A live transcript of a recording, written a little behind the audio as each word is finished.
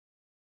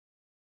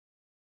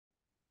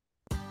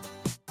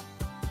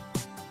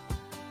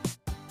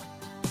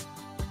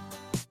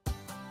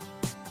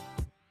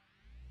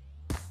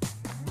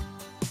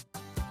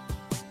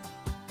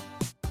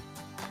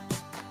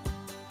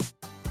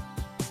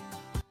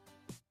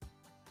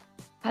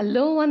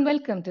Hello and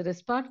welcome to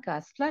this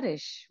podcast,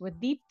 Flourish, with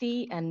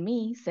Deepthi and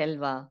me,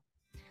 Selva.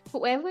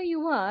 Whoever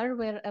you are,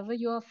 wherever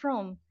you are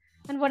from,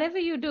 and whatever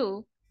you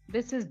do,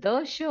 this is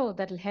the show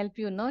that will help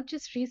you not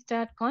just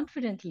restart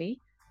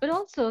confidently, but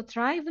also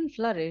thrive and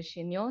flourish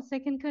in your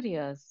second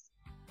careers.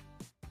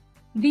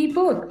 We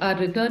both are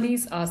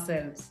returnees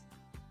ourselves,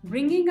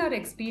 bringing our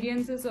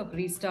experiences of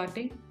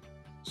restarting,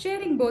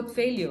 sharing both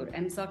failure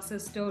and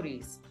success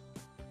stories.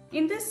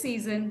 In this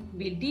season,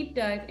 we'll deep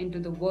dive into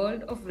the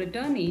world of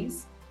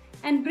returnees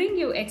and bring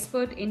you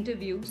expert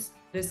interviews,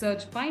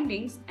 research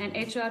findings, and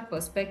HR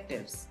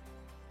perspectives.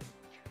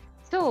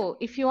 So,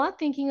 if you are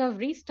thinking of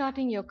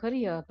restarting your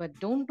career but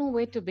don't know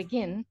where to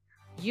begin,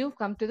 you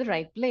come to the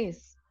right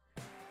place.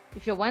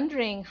 If you're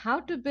wondering how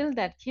to build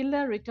that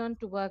killer return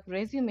to work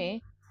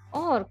resume,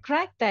 or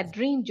crack that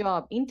dream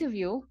job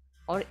interview,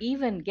 or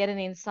even get an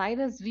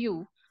insider's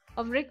view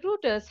of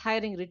recruiters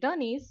hiring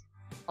returnees,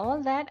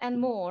 all that and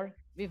more,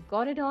 we've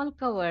got it all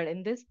covered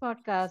in this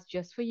podcast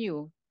just for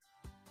you.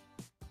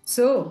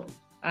 So,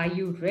 are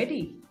you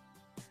ready?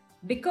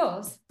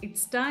 Because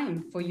it's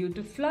time for you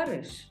to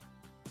flourish.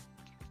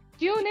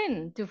 Tune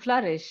in to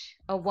Flourish,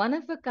 a one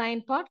of a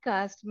kind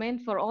podcast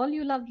meant for all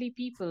you lovely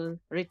people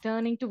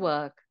returning to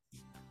work.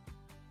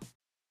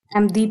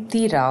 I'm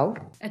Deepthi Rao,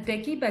 a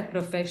techie by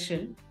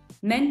profession,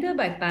 mentor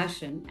by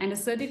passion, and a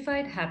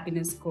certified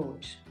happiness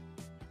coach.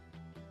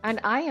 And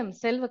I am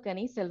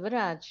Selvakani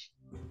Selvaraj,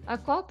 a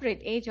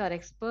corporate HR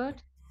expert,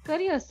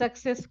 career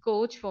success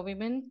coach for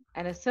women,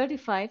 and a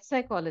certified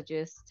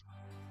psychologist.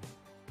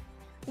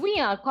 We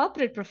are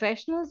corporate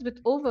professionals with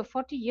over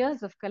 40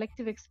 years of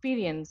collective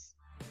experience.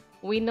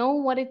 We know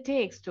what it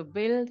takes to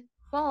build,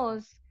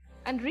 pause,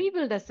 and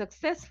rebuild a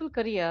successful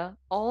career,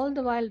 all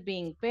the while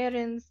being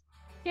parents,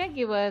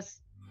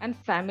 caregivers, and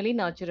family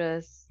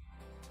nurturers.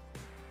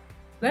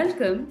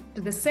 Welcome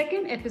to the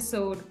second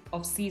episode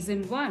of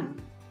Season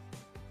 1.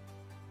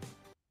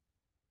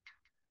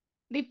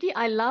 Dipti,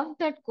 I love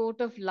that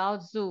quote of Lao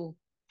Tzu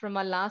from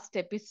our last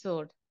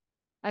episode.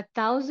 A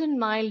 1,000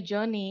 mile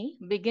journey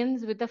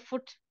begins with a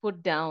foot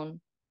put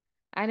down.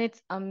 And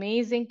it's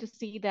amazing to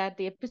see that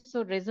the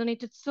episode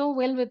resonated so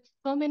well with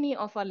so many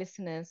of our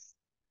listeners.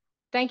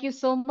 Thank you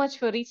so much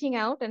for reaching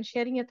out and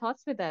sharing your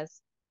thoughts with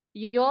us.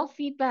 Your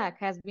feedback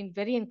has been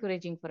very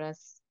encouraging for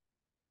us.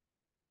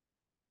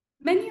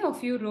 Many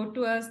of you wrote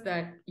to us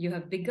that you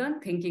have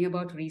begun thinking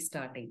about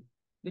restarting,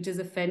 which is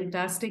a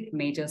fantastic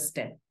major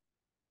step.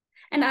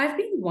 And I've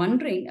been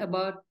wondering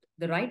about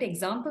the right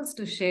examples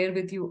to share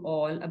with you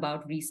all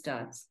about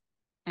restarts.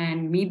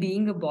 And me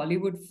being a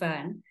Bollywood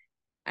fan,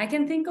 I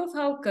can think of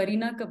how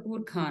Kareena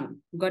Kapoor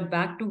Khan got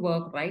back to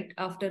work right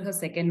after her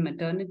second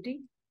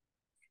maternity.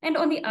 And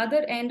on the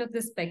other end of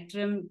the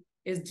spectrum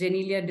is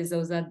Genelia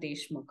D'Souza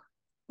Deshmukh,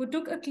 who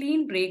took a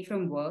clean break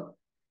from work,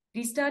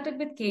 restarted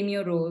with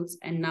cameo roles,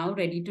 and now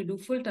ready to do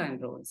full time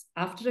roles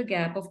after a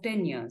gap of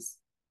 10 years.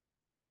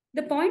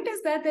 The point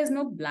is that there's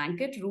no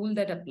blanket rule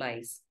that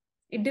applies.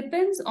 It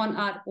depends on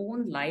our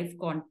own life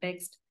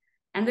context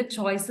and the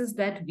choices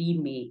that we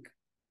make.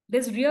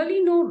 There's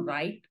really no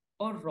right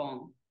or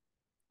wrong,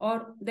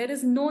 or there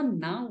is no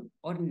now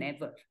or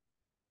never.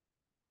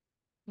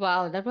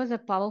 Wow, that was a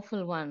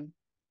powerful one.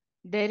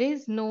 There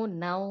is no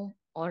now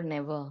or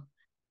never.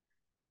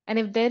 And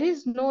if there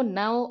is no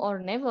now or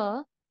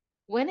never,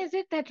 when is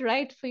it that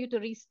right for you to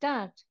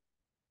restart?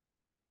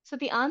 So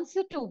the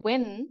answer to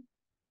when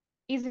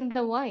is in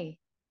the why.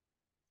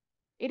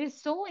 It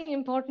is so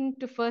important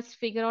to first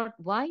figure out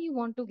why you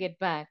want to get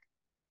back.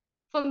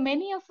 For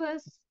many of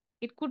us,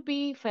 it could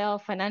be for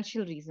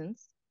financial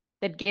reasons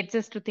that gets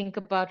us to think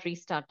about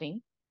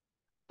restarting.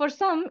 For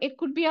some, it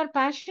could be our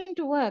passion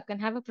to work and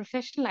have a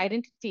professional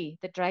identity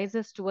that drives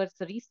us towards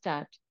the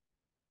restart.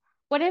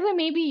 Whatever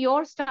may be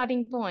your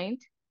starting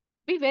point,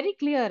 be very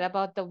clear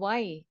about the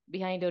why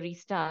behind your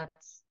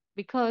restarts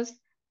because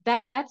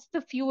that's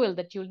the fuel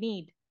that you'll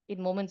need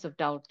in moments of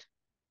doubt.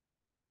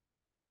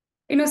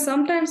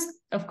 Sometimes,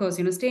 of course,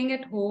 staying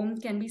at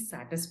home can be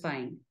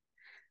satisfying.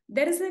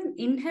 There is an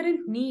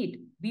inherent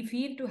need we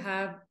feel to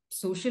have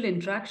social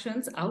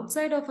interactions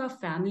outside of our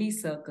family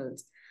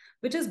circles,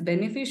 which is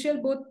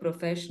beneficial both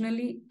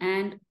professionally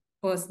and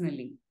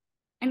personally.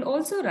 And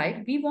also,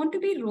 right, we want to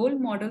be role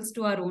models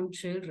to our own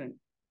children.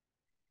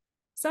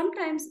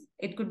 Sometimes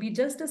it could be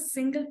just a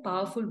single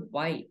powerful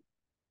why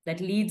that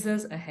leads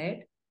us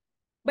ahead.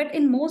 But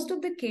in most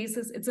of the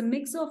cases, it's a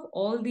mix of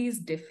all these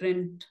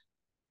different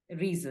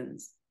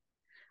reasons.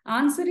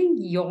 Answering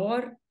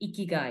your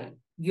ikigai,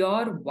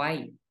 your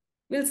why,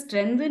 will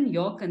strengthen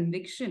your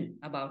conviction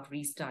about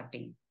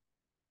restarting.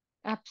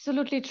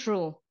 Absolutely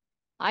true.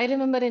 I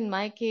remember in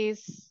my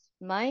case,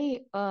 my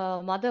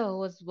mother who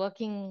was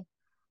working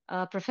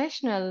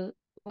professional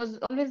was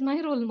always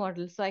my role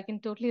model, so I can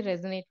totally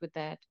resonate with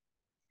that.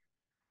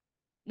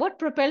 What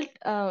propelled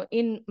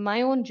in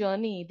my own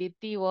journey,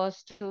 Dipti,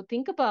 was to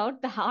think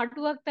about the hard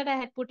work that I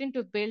had put in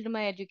to build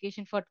my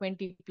education for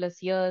 20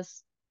 plus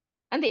years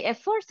and the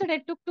efforts that I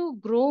took to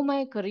grow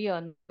my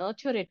career,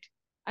 nurture it,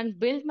 and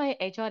build my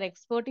HR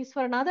expertise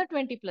for another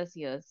 20 plus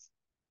years.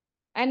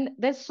 And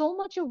there's so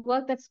much of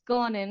work that's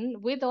gone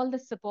in with all the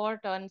support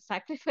and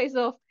sacrifice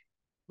of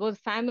both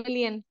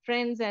family and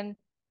friends and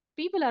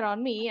people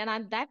around me.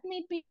 And that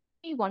made me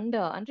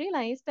wonder and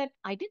realize that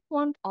I didn't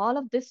want all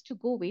of this to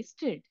go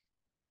wasted,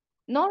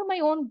 nor my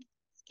own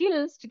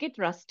skills to get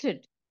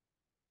rusted.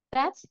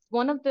 That's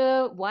one of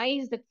the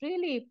whys that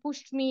really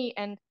pushed me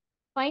and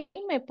find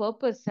my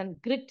purpose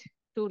and grit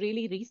to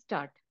really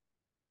restart.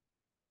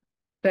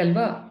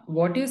 Selva,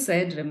 what you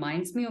said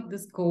reminds me of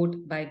this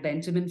quote by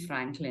Benjamin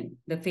Franklin,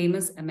 the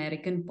famous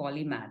American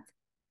polymath.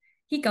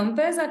 He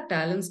compares our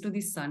talents to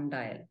the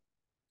sundial.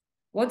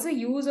 What's the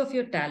use of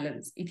your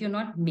talents if you're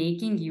not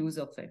making use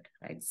of it,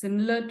 right?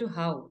 Similar to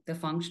how the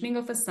functioning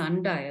of a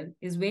sundial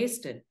is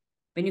wasted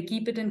when you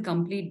keep it in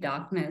complete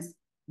darkness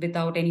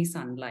without any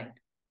sunlight.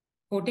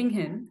 Quoting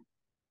him,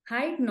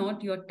 hide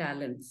not your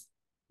talents,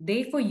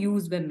 they for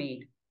use were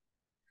made.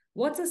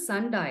 What's a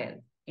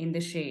sundial in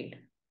the shade?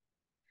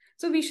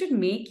 So we should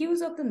make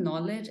use of the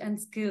knowledge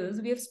and skills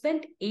we have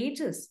spent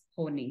ages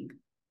honing.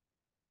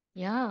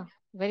 Yeah,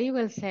 very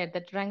well said.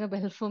 That rang a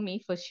bell for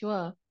me for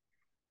sure.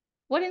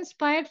 What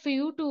inspired for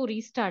you to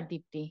restart,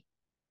 Deepti?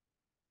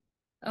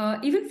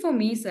 Even for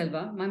me,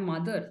 Selva, my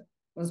mother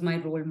was my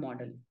role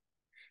model.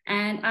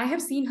 And I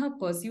have seen her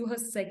pursue her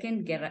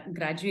second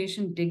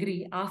graduation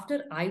degree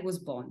after I was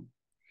born.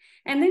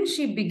 And then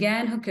she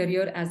began her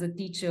career as a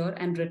teacher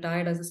and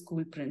retired as a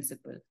school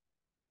principal.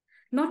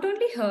 Not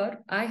only her,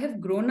 I have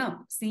grown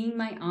up seeing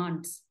my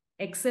aunts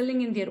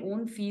excelling in their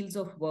own fields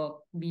of work,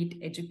 be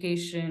it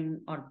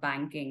education or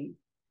banking.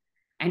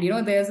 And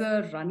there's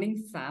a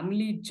running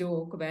family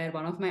joke where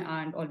one of my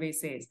aunt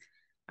always says,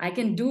 I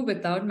can do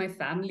without my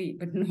family,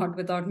 but not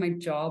without my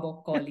job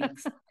or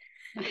colleagues.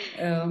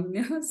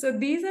 So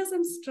these are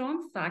some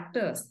strong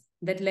factors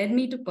that led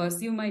me to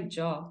pursue my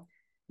job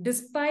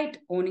despite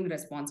owning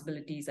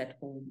responsibilities at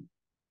home.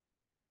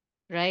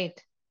 Right.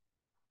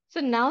 So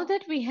now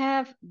that we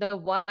have the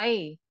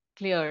why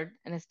cleared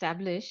and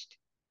established,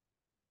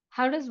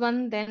 how does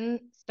one then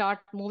start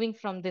moving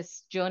from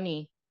this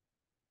journey?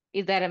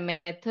 Is there a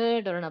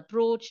method or an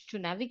approach to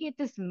navigate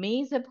this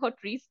maze about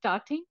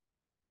restarting?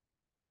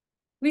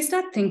 We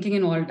start thinking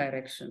in all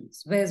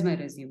directions. Where's my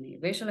resume?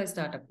 Where shall I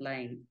start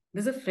applying?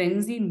 There's a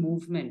frenzy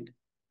movement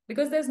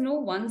because there's no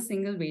one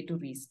single way to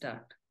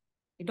restart.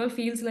 It all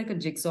feels like a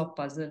jigsaw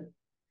puzzle.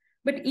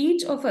 But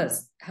each of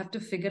us have to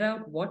figure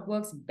out what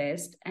works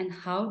best and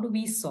how do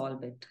we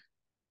solve it.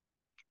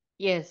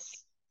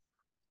 Yes,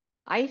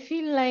 I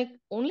feel like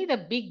only the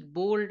big,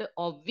 bold,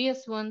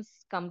 obvious ones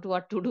come to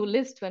our to do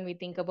list when we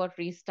think about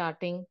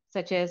restarting,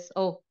 such as,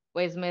 oh,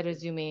 where's my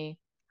resume?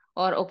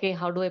 Or, okay,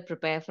 how do I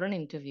prepare for an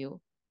interview?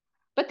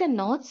 But the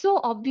not so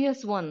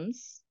obvious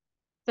ones,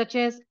 such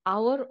as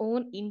our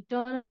own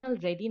internal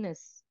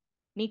readiness,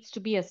 needs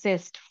to be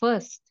assessed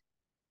first.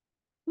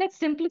 Let's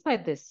simplify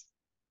this.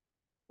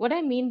 What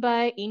I mean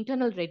by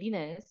internal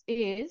readiness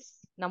is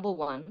number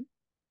one,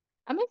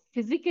 am I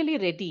physically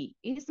ready?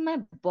 Is my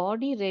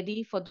body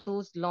ready for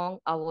those long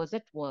hours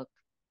at work?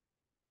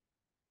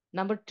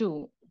 Number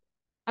two,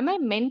 am I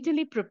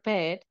mentally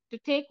prepared to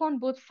take on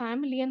both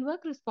family and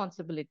work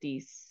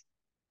responsibilities?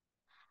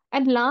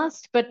 And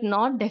last but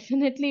not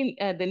definitely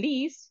the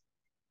least,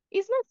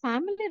 is my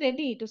family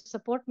ready to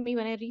support me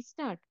when I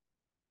restart?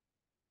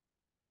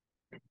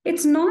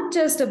 It's not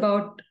just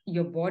about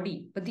your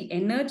body, but the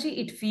energy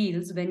it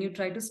feels when you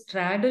try to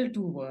straddle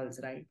two worlds,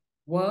 right?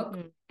 Work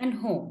Hmm. and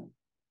home.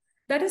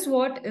 That is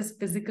what is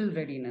physical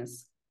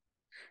readiness.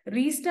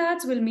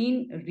 Restarts will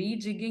mean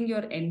rejigging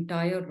your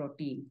entire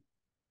routine.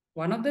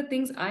 One of the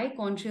things I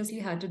consciously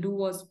had to do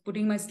was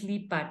putting my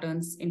sleep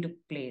patterns into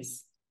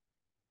place.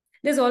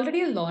 There's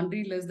already a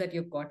laundry list that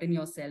you've gotten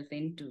yourself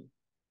into.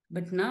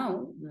 But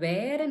now,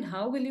 where and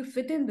how will you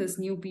fit in this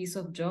new piece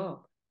of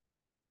job?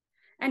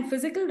 And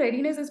physical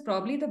readiness is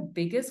probably the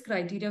biggest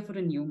criteria for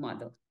a new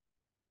mother.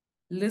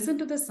 Listen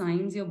to the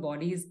signs your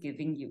body is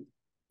giving you.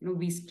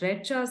 We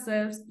stretch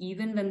ourselves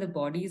even when the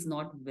body is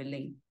not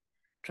willing.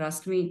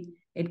 Trust me,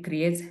 it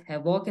creates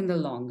havoc in the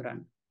long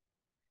run.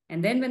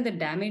 And then when the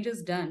damage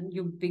is done,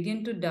 you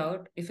begin to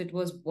doubt if it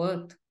was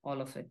worth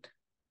all of it.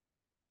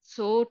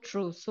 So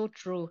true, so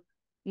true.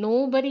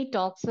 Nobody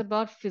talks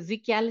about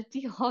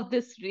physicality of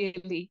this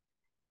really.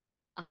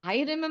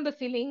 I remember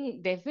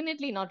feeling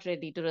definitely not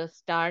ready to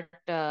start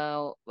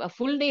a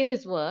full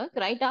day's work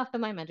right after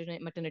my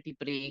maternity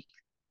break.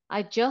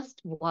 I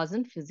just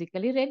wasn't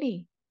physically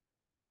ready.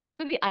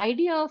 So the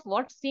idea of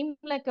what seemed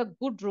like a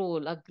good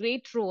role, a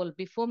great role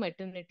before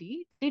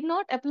maternity did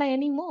not apply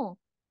anymore.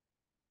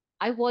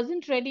 I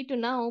wasn't ready to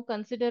now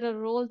consider a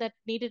role that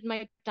needed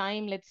my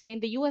time, let's say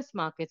in the US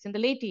markets, in the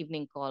late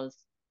evening calls,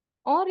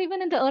 or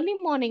even in the early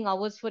morning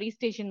hours for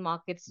East Asian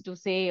markets to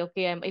say,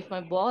 okay, if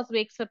my boss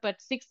wakes up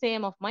at 6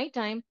 a.m. of my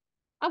time,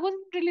 I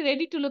wasn't really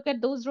ready to look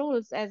at those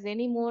roles as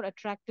any more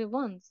attractive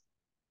ones.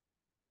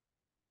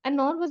 And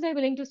nor was I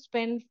willing to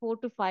spend 4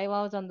 to 5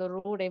 hours on the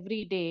road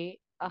every day,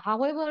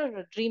 however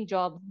a dream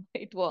job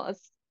it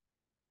was.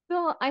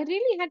 So I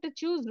really had to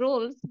choose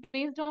roles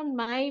based on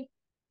my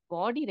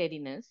body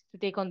readiness to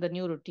take on the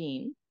new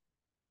routine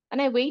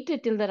And I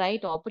waited till the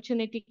right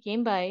opportunity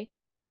came by,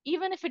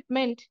 even if it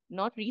meant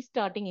not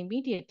restarting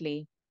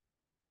immediately.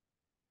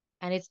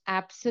 And it's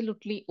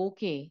absolutely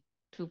okay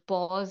to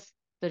pause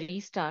the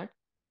restart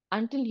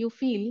until you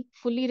feel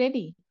fully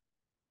ready.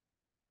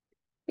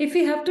 If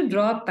we have to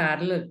draw a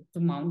parallel to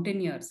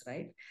mountaineers,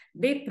 right,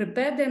 they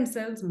prepare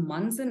themselves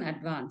months in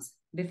advance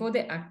before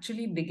they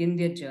actually begin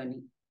their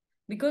journey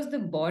because the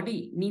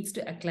body needs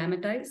to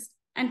acclimatize,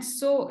 and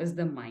so is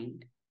the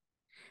mind.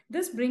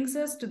 This brings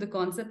us to the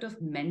concept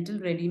of mental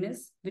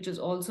readiness, which is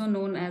also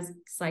known as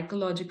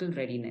psychological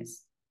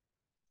readiness.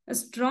 A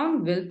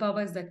strong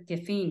willpower is that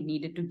caffeine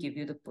needed to give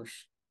you the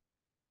push.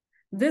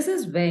 This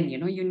is when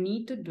you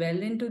need to dwell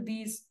into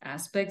these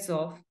aspects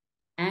of,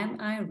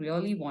 am I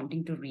really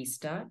wanting to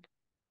restart?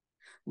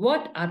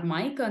 What are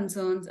my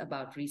concerns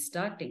about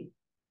restarting?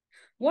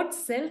 What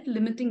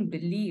self-limiting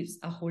beliefs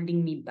are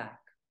holding me back?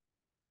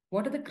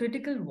 What are the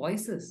critical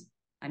voices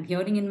I'm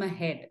hearing in my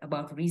head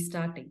about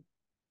restarting?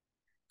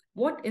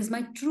 What is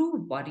my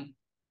true worry?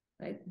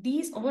 Right?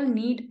 These all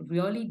need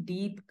really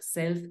deep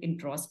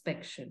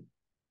self-introspection.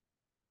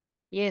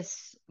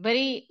 Yes,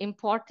 very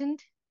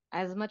important,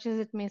 as much as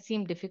it may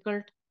seem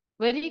difficult,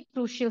 very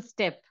crucial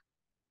step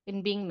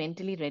in being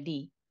mentally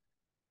ready.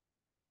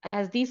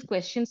 As these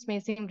questions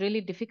may seem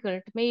really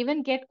difficult, may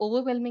even get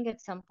overwhelming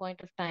at some point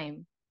of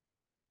time.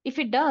 If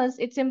it does,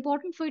 it's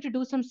important for you to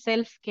do some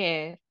self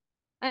care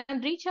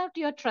and reach out to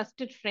your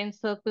trusted friend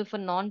circle for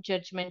non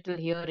judgmental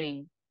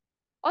hearing,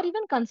 or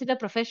even consider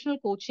professional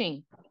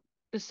coaching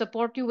to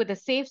support you with a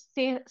safe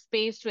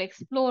space to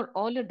explore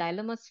all your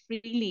dilemmas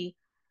freely,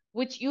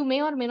 which you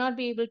may or may not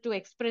be able to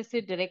express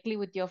it directly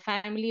with your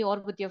family or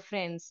with your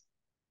friends.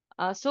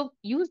 So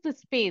use the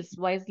space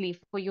wisely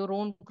for your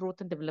own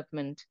growth and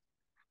development.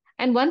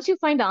 And once you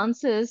find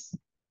answers,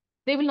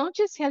 they will not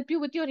just help you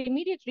with your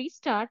immediate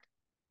restart,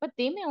 but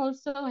they may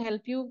also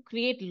help you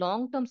create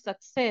long term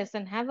success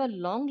and have a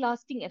long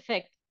lasting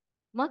effect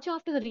much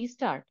after the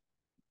restart.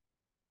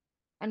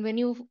 And when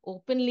you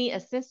openly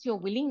assess your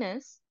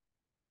willingness,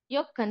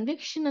 your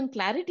conviction and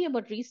clarity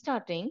about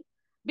restarting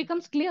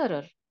becomes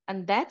clearer.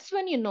 And that's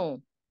when you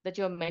know that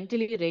you're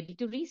mentally ready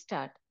to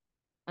restart.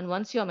 And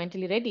once you're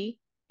mentally ready,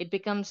 it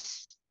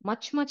becomes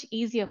much, much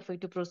easier for you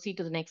to proceed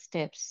to the next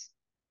steps.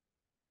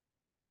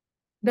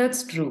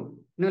 That's true.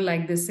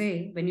 Like they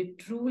say, when you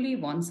truly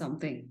want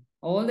something,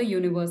 all the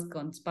universe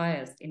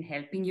conspires in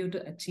helping you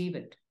to achieve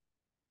it.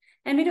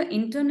 And when you're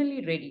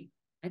internally ready,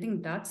 I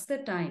think that's the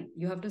time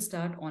you have to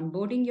start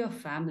onboarding your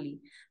family,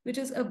 which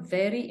is a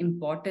very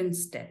important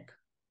step.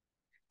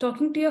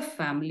 Talking to your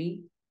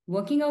family,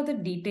 working out the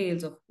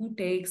details of who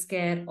takes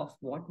care of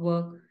what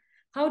work,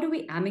 how do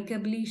we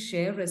amicably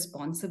share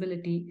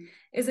responsibility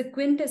is a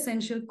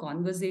quintessential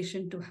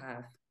conversation to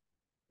have.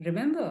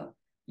 Remember,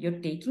 you're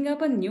taking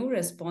up a new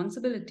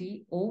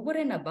responsibility over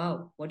and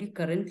above what you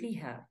currently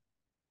have,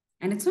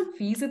 and it's not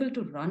feasible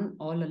to run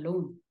all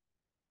alone.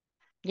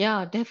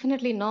 Yeah,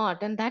 definitely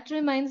not. And that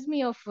reminds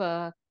me of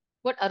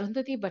what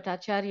Arundhati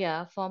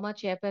Bhattacharya, former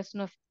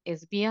chairperson of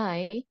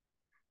SBI,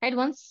 had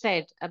once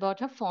said about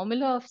her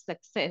formula of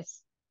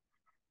success.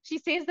 She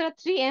says there are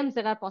three M's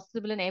that are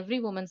possible in every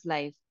woman's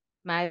life: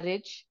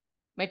 marriage,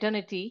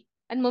 maternity,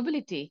 and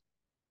mobility.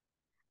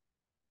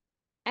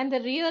 And the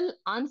real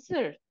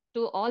answer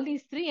to all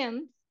these three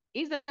M's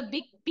is a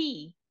big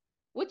P,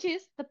 which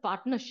is the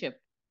partnership.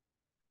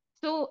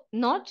 So,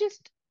 not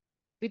just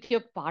with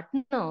your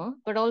partner,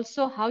 but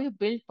also how you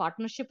build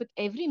partnership with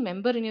every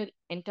member in your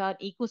entire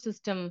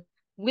ecosystem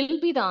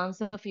will be the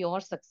answer for your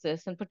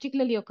success and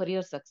particularly your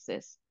career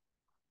success.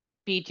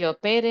 Be it your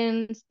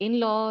parents, in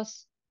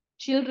laws,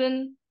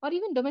 children, or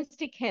even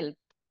domestic help.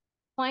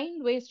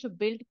 Find ways to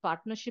build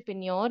partnership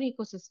in your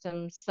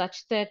ecosystem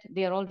such that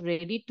they are all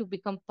ready to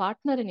become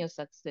partner in your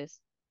success.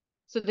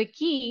 So the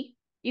key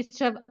is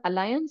to have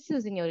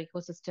alliances in your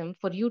ecosystem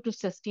for you to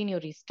sustain your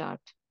restart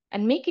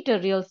and make it a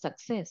real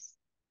success.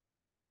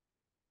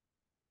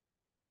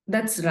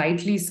 That's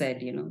rightly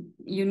said.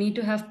 You need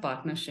to have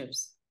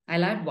partnerships.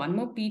 I'll add one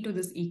more P to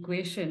this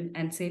equation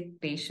and say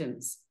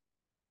patience.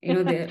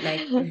 They're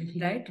like,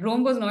 right?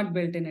 Rome was not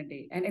built in a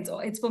day. And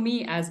it's for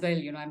me as well.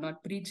 I'm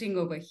not preaching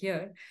over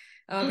here.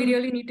 We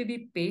really need to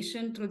be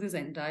patient through this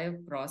entire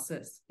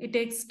process. It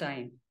takes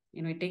time.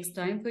 It takes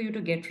time for you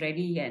to get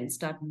ready and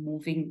start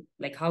moving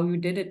like how you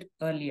did it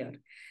earlier.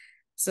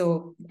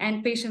 So,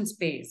 and patience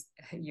pays,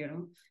 you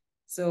know.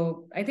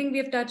 So, I think we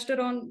have touched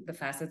on the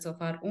facets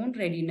of our own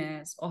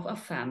readiness, of our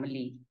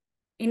family.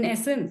 In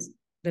essence,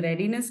 the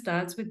readiness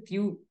starts with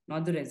you,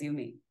 not the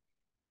resume.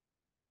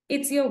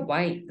 It's your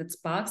why that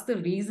sparks the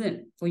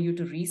reason for you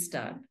to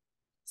restart.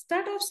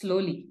 Start off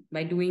slowly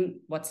by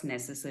doing what's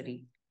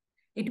necessary.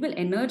 It will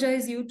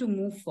energize you to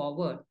move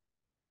forward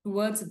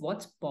towards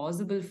what's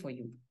possible for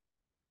you.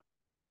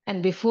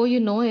 And before you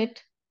know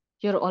it,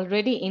 you're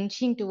already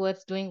inching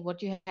towards doing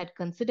what you had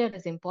considered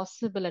as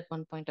impossible at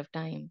one point of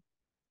time.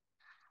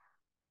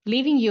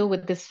 Leaving you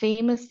with this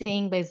famous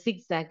saying by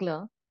Zig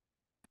Ziglar: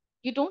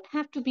 you don't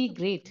have to be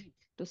great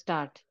to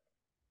start,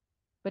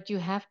 but you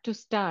have to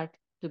start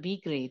to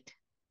be great.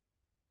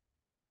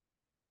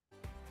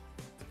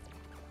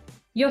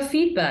 Your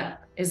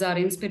feedback is our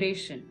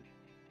inspiration.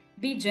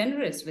 Be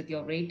generous with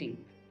your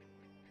rating.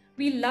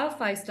 We love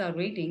 5-star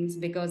ratings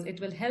because it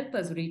will help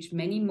us reach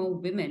many more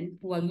women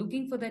who are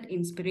looking for that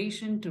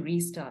inspiration to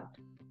restart.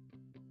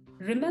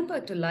 Remember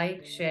to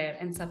like, share,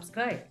 and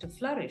subscribe to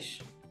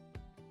Flourish.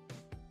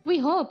 We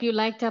hope you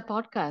liked our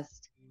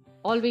podcast.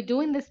 All we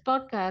do in this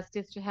podcast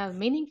is to have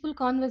meaningful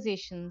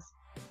conversations,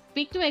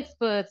 speak to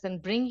experts,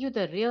 and bring you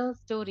the real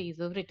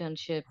stories of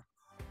returnship.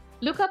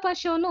 Look up our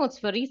show notes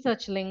for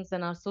research links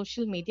and our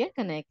social media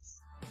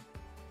connects.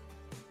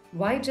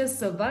 Why just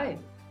survive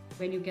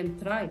when you can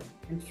thrive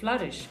and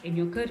flourish in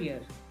your career?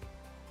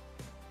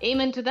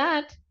 Amen to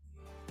that.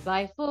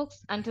 Bye,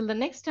 folks. Until the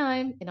next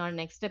time in our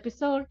next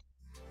episode.